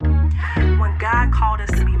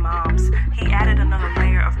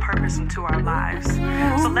system to our lives.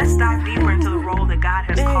 So let's dive deeper into the role that God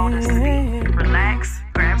has called us to be. Relax,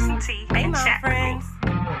 grab some tea, and chat with me.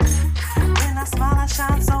 When I smile, I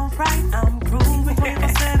shine so bright. I'm grooving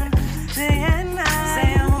 24/7, day and night.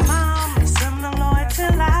 Say I'm a mom, serve the Lord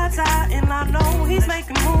till I die, and I know He's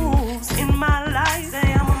making moves in my life.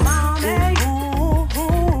 Say I'm a mom, hey,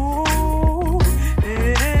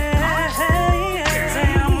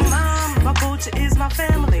 Say I'm a mom, my culture is my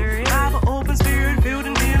family. Bible, open spirit,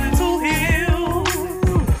 building, healing to heal.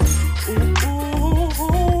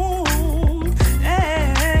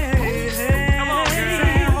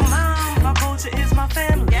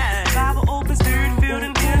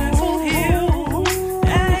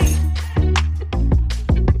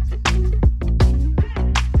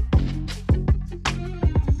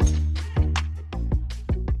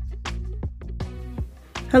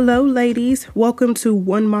 Hello, ladies. Welcome to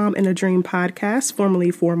One Mom and a Dream podcast,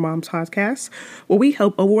 formerly Four Moms podcast, where we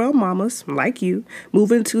help overwhelmed mamas like you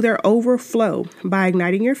move into their overflow by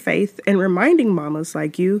igniting your faith and reminding mamas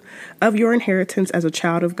like you of your inheritance as a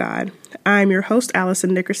child of God. I'm your host,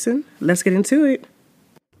 Allison Nickerson. Let's get into it.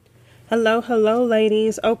 Hello,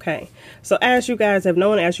 ladies. Okay, so as you guys have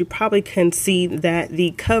known, as you probably can see that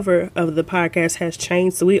the cover of the podcast has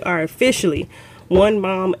changed, so we are officially One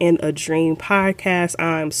Mom and a Dream podcast.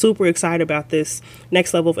 I'm super excited about this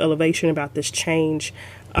next level of elevation, about this change.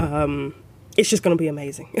 It's just going to be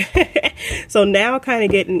amazing. So now kind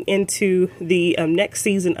of getting into the next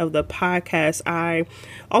season of the podcast, I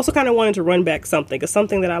also kind of wanted to run back something. It's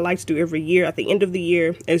something that I like to do every year at the end of the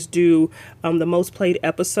year is do the most played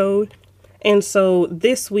episode. And so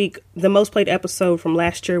this week, the most played episode from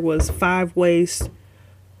last year was 5 ways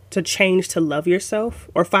to change to love yourself,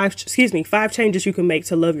 or 5 changes you can make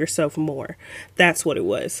to love yourself more. That's what it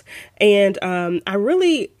was. And I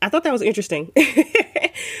thought that was interesting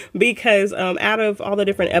because out of all the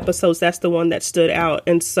different episodes, that's the one that stood out.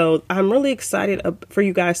 And so I'm really excited for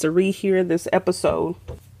you guys to rehear this episode,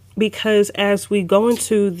 because as we go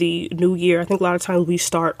into the new year, I think a lot of times we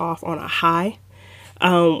start off on a high.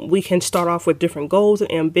 We can start off with different goals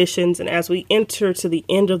and ambitions. And as we enter to the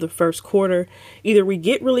end of the first quarter, either we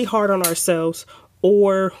get really hard on ourselves,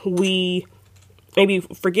 or we maybe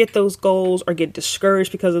forget those goals or get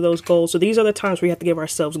discouraged because of those goals. So these are the times we have to give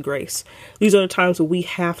ourselves grace. These are the times where we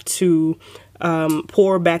have to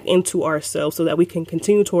pour back into ourselves so that we can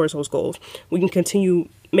continue towards those goals. We can continue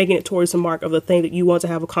making it towards the mark of the thing that you want to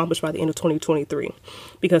have accomplished by the end of 2023.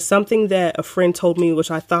 Because something that a friend told me, which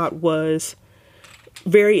I thought was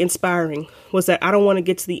very inspiring, was that I don't want to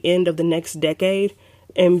get to the end of the next decade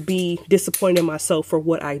and be disappointed in myself for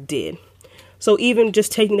what I did. So even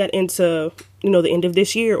just taking that into, the end of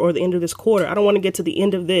this year or the end of this quarter, I don't want to get to the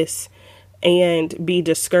end of this and be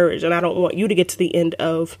discouraged. And I don't want you to get to the end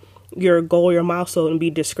of your goal, your milestone, and be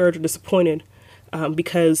discouraged or disappointed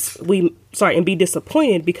because we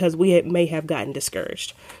may have gotten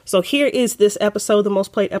discouraged. So here is this episode, the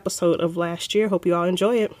most played episode of last year. Hope you all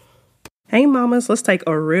enjoy it. Hey mamas, let's take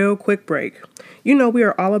a real quick break. We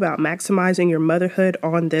are all about maximizing your motherhood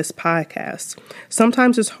on this podcast.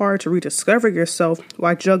 Sometimes it's hard to rediscover yourself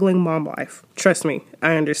while juggling mom life. Trust me,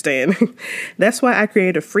 I understand. That's why I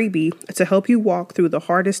created a freebie to help you walk through the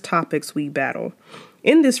hardest topics we battle.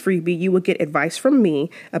 In this freebie, you will get advice from me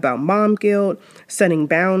about mom guilt, setting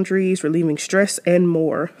boundaries, relieving stress, and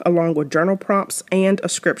more, along with journal prompts and a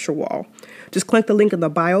scripture wall. Just click the link in the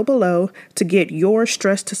bio below to get your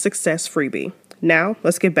Stress to Success freebie. Now,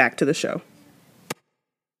 let's get back to the show.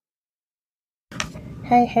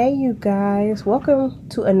 Hey, you guys. Welcome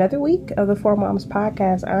to another week of the Four Moms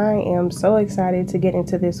podcast. I am so excited to get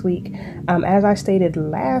into this week. As I stated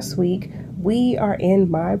last week, we are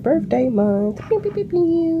in my birthday month.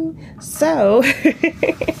 So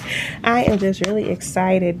I am just really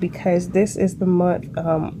excited because this is the month,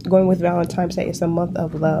 going with Valentine's Day, it's a month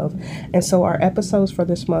of love. And so our episodes for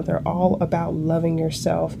this month are all about loving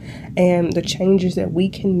yourself and the changes that we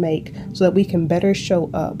can make so that we can better show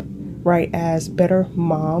up, right, as better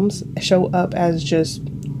moms, show up as just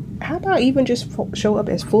show up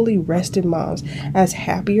as fully rested moms, as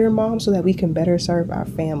happier moms, so that we can better serve our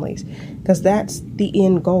families. Because that's the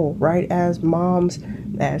end goal, right? As moms,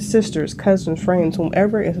 as sisters, cousins, friends,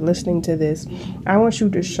 whomever is listening to this, I want you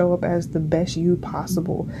to show up as the best you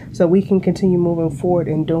possible so we can continue moving forward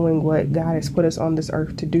and doing what God has put us on this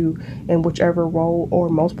earth to do in whichever role or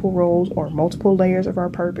multiple roles or multiple layers of our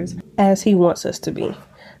purpose as He wants us to be.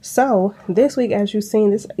 So this week, as you've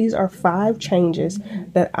seen, these are 5 changes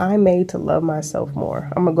that I made to love myself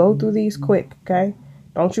more. I'm going to go through these quick, okay?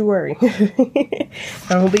 Don't you worry.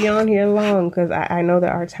 Don't be on here long because I know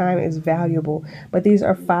that our time is valuable. But these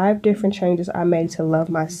are 5 different changes I made to love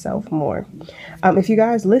myself more. If you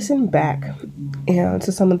guys listen back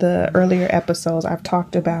to some of the earlier episodes, I've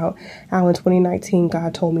talked about how in 2019,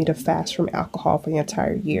 God told me to fast from alcohol for the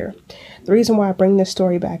entire year. The reason why I bring this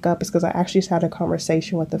story back up is because I actually just had a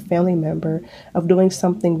conversation with a family member of doing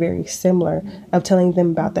something very similar, of telling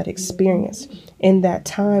them about that experience. In that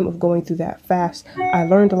time of going through that fast, I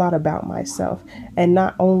learned a lot about myself, and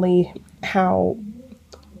not only how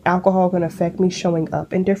alcohol can affect me showing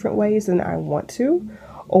up in different ways than I want to,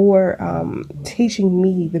 or teaching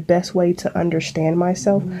me the best way to understand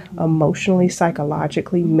myself emotionally,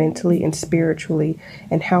 psychologically, mentally, and spiritually,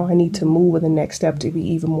 and how I need to move with the next step to be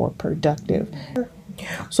even more productive.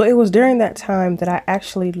 So it was during that time that I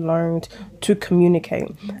actually learned to communicate.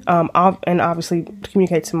 And obviously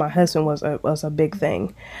communicate to my husband was a big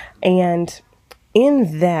thing. And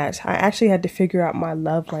in that, I actually had to figure out my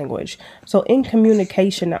love language. So in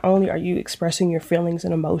communication, not only are you expressing your feelings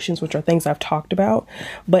and emotions, which are things I've talked about,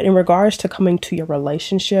 but in regards to coming to your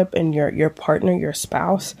relationship and your partner, your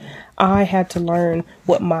spouse, I had to learn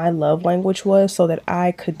what my love language was so that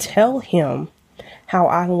I could tell him how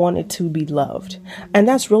I wanted to be loved. And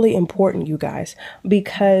that's really important, you guys,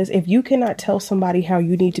 because if you cannot tell somebody how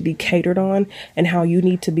you need to be catered on and how you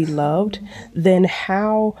need to be loved, then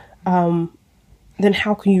how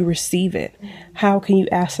can you receive it? How can you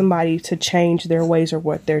ask somebody to change their ways or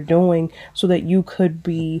what they're doing so that you could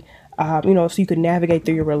be, so you could navigate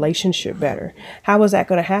through your relationship better? How is that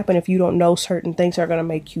going to happen if you don't know certain things are going to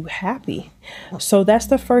make you happy? So that's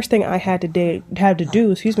the first thing I had to do,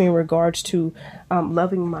 in regards to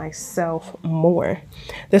loving myself more.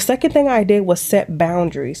 The second thing I did was set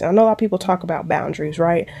boundaries. I know a lot of people talk about boundaries,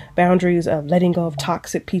 right? Boundaries of letting go of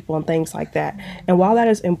toxic people and things like that. And while that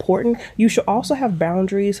is important, you should also have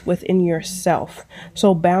boundaries within yourself.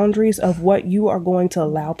 So boundaries of what you are going to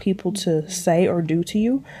allow people to say or do to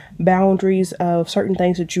you. Boundaries of certain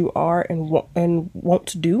things that you are and want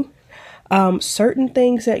to do. Certain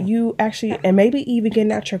things that you actually, and maybe even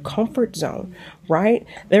getting out your comfort zone, right?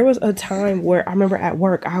 There was a time where I remember at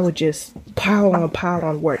work, I would just pile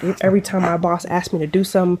on work. Every time my boss asked me to do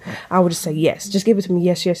something, I would just say, yes, just give it to me.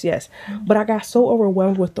 Yes, yes, yes. But I got so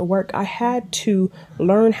overwhelmed with the work. I had to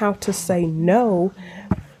learn how to say no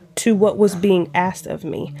to what was being asked of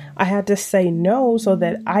me. I had to say no so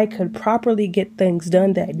that I could properly get things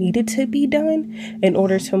done that needed to be done in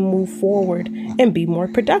order to move forward and be more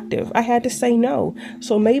productive. I had to say no.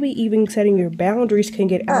 So maybe even setting your boundaries can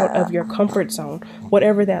get out of your comfort zone,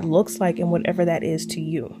 whatever that looks like and whatever that is to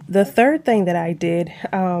you. The third thing that I did,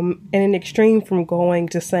 in an extreme from going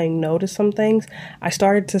to saying no to some things, I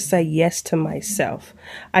started to say yes to myself.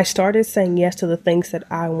 I started saying yes to the things that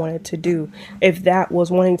I wanted to do. If that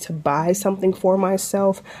was wanting to buy something for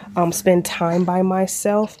myself, spend time by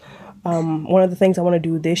myself. One of the things I want to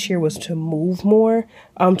do this year was to move more,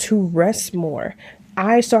 to rest more.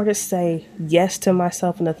 I started to say yes to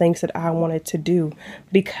myself and the things that I wanted to do,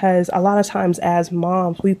 because a lot of times as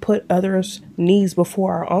moms, we put others' needs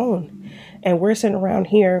before our own. And we're sitting around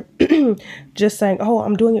here just saying, oh,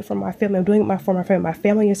 I'm doing it for my family. I'm doing it for my family. My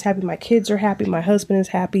family is happy. My kids are happy. My husband is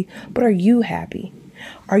happy. But are you happy?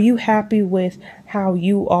 Are you happy with how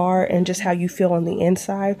you are and just how you feel on the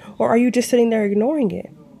inside? Or are you just sitting there ignoring it?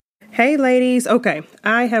 Hey, ladies. Okay,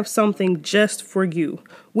 I have something just for you.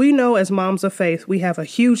 We know as moms of faith, we have a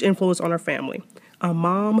huge influence on our family. A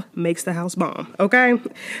mom makes the house bomb, okay?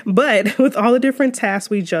 But with all the different tasks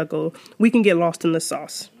we juggle, we can get lost in the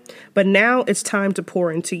sauce. But now it's time to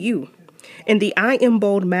pour into you. In the I Am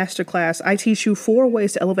Bold Masterclass, I teach you 4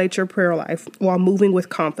 ways to elevate your prayer life while moving with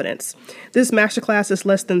confidence. This masterclass is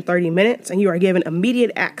less than 30 minutes, and you are given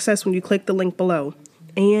immediate access when you click the link below.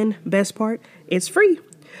 And best part, it's free.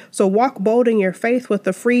 So walk bold in your faith with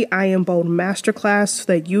the free I Am Bold Masterclass so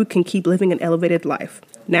that you can keep living an elevated life.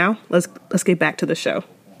 Now, let's get back to the show.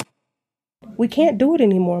 We can't do it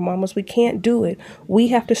anymore, mamas. We can't do it. We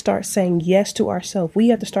have to start saying yes to ourselves. We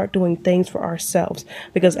have to start doing things for ourselves.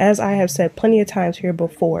 Because as I have said plenty of times here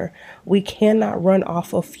before, we cannot run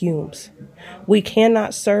off of fumes. We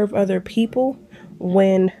cannot serve other people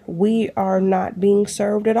when we are not being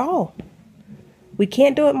served at all. We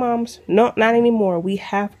can't do it, moms. No, not anymore. We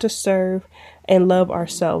have to serve and love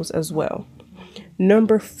ourselves as well.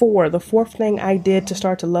 Number 4, the 4th thing I did to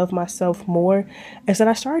start to love myself more is that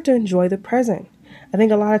I started to enjoy the present. I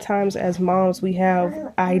think a lot of times as moms, we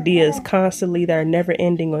have ideas constantly that are never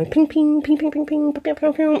ending, going ping, ping, ping, ping, ping, ping,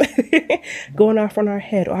 ping, ping, ping, going off on our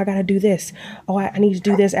head. Oh, I got to do this. Oh, I need to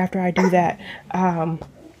do this after I do that.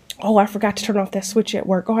 Oh, I forgot to turn off that switch at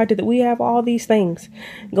work. Oh, I did that. We have all these things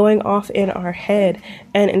going off in our head.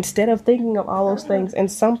 And instead of thinking of all those things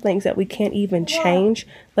and some things that we can't even change,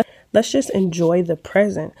 let's just enjoy the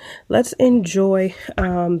present. Let's enjoy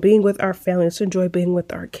being with our family. Let's enjoy being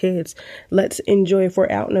with our kids. Let's enjoy, if we're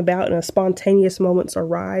out and about and a spontaneous moments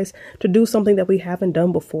arise, to do something that we haven't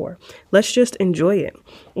done before. Let's just enjoy it.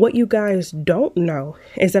 What you guys don't know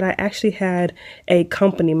is that I actually had a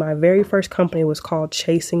company. My very first company was called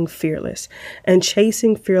Chasing Fearless. And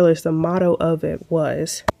Chasing Fearless, the motto of it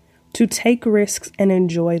was to take risks and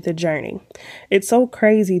enjoy the journey. It's so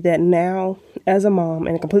crazy that now, as a mom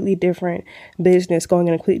in a completely different business, going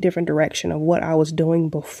in a completely different direction of what I was doing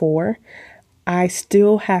before, I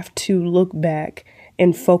still have to look back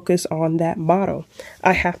and focus on that motto.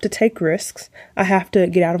 I have to take risks. I have to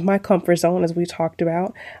get out of my comfort zone, as we talked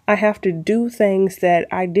about. I have to do things that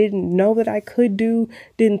I didn't know that I could do,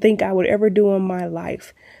 didn't think I would ever do in my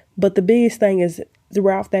life. But the biggest thing is,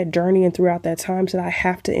 throughout that journey and throughout that time, that I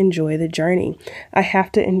have to enjoy the journey. I have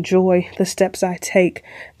to enjoy the steps I take,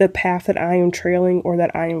 the path that I am trailing or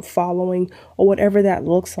that I am following, or whatever that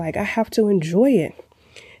looks like. I have to enjoy it.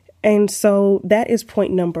 And so that is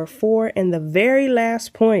point number 4. And the very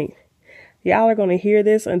last point, y'all are going to hear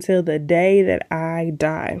this until the day that I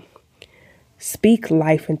die. Speak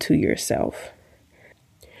life into yourself.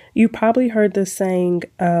 You probably heard the saying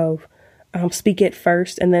of speak it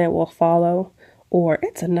first and then it will follow. Or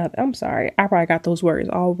it's another, I'm sorry, I probably got those words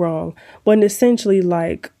all wrong. But essentially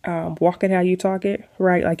like walk it how you talk it,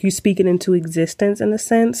 right? Like you speak it into existence in a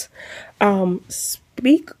sense.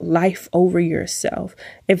 Speak life over yourself.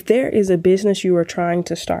 If there is a business you are trying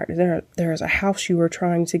to start, there is a house you are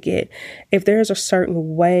trying to get, if there's a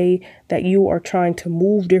certain way that you are trying to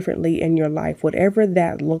move differently in your life, whatever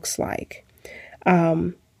that looks like,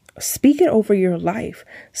 speak it over your life.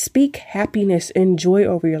 Speak happiness and joy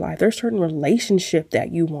over your life. There's a certain relationship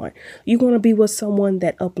that you want. You want to be with someone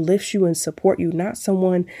that uplifts you and support you, not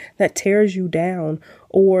someone that tears you down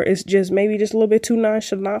or is just maybe just a little bit too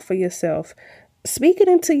nonchalant for yourself. Speak it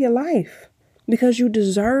into your life because you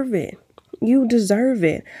deserve it. You deserve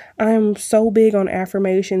it. I'm so big on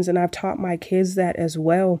affirmations and I've taught my kids that as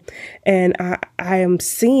well. And I am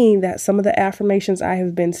seeing that some of the affirmations I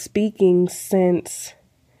have been speaking since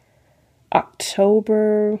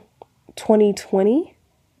October 2020.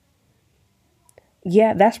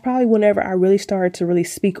 Yeah, that's probably whenever I really started to really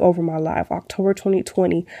speak over my life. October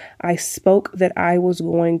 2020, I spoke that I was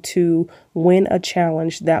going to win a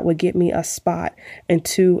challenge that would get me a spot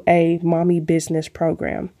into a mommy business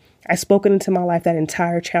program. I spoke it into my life, that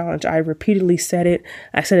entire challenge. I repeatedly said it.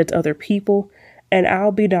 I said it to other people, and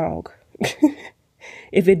I'll be dog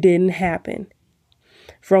if it didn't happen.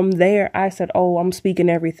 From there, I said, oh, I'm speaking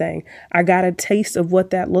everything. I got a taste of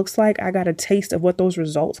what that looks like. I got a taste of what those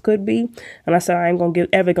results could be. And I said, I ain't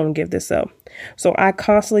ever going to give this up. So I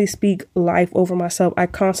constantly speak life over myself. I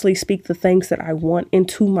constantly speak the things that I want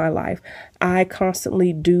into my life. I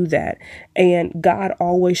constantly do that. And God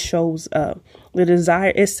always shows up. The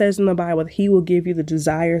desire, it says in the Bible, that he will give you the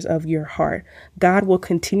desires of your heart. God will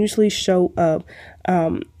continuously show up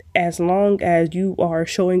as long as you are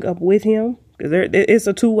showing up with him. It's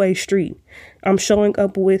a two-way street. I'm showing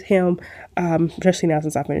up with him, especially now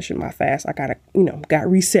since I finished my fast. I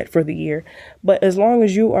got reset for the year. But as long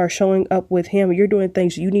as you are showing up with him, you're doing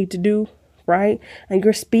things you need to do, right? And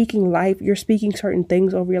you're speaking life, you're speaking certain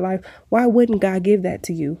things over your life. Why wouldn't God give that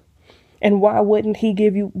to you? And why wouldn't he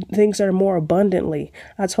give you things that are more abundantly?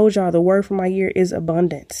 I told y'all the word for my year is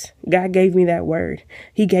abundance. God gave me that word.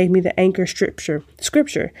 He gave me the anchor scripture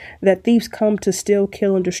that thieves come to steal,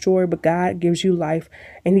 kill, and destroy, but God gives you life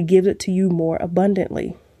and he gives it to you more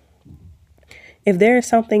abundantly. If there is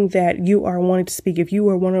something that you are wanting to speak, if you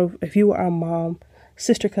are a mom,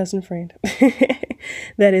 sister, cousin, friend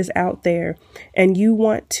that is out there and you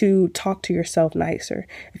want to talk to yourself nicer,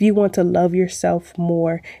 if you want to love yourself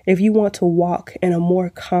more, if you want to walk in a more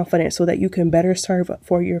confidence so that you can better serve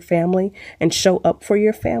for your family and show up for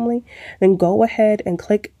your family, then go ahead and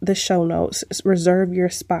click the show notes, reserve your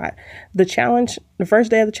spot. The first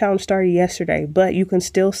day of the challenge started yesterday, but you can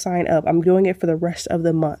still sign up. I'm doing it for the rest of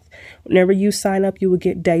the month. Whenever you sign up, you will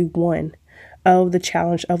get day 1 of the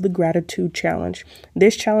challenge, of the gratitude challenge.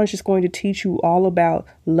 This challenge is going to teach you all about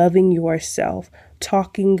loving yourself,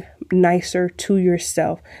 talking nicer to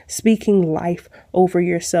yourself, speaking life over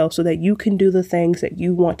yourself so that you can do the things that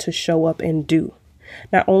you want to show up and do.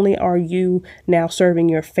 Not only are you now serving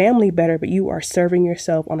your family better, but you are serving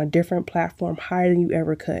yourself on a different platform higher than you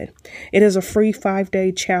ever could. It is a free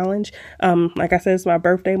 5-day challenge. Like I said, it's my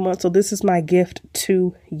birthday month, so this is my gift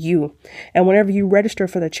to you. And whenever you register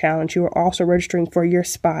for the challenge, you are also registering for your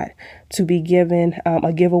spot to be given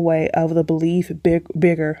a giveaway of the Believe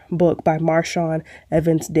Bigger book by Marshawn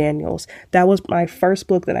Evans Daniels. That was my first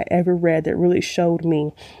book that I ever read that really showed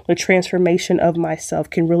me the transformation of myself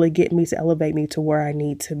can really get me to elevate me to where I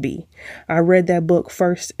need to be. I read that book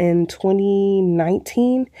first in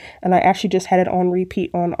 2019, and I actually just had it on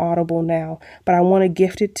repeat on Audible now, but I want to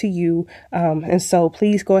gift it to you. And so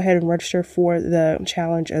please go ahead and register for the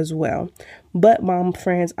challenge as well. But mom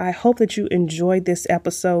friends, I hope that you enjoyed this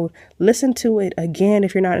episode. Listen to it again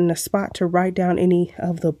if you're not in a spot to write down any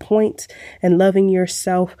of the points, and loving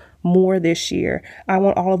yourself more this year. I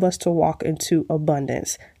want all of us to walk into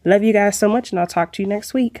abundance. Love you guys so much, and I'll talk to you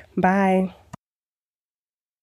next week. Bye.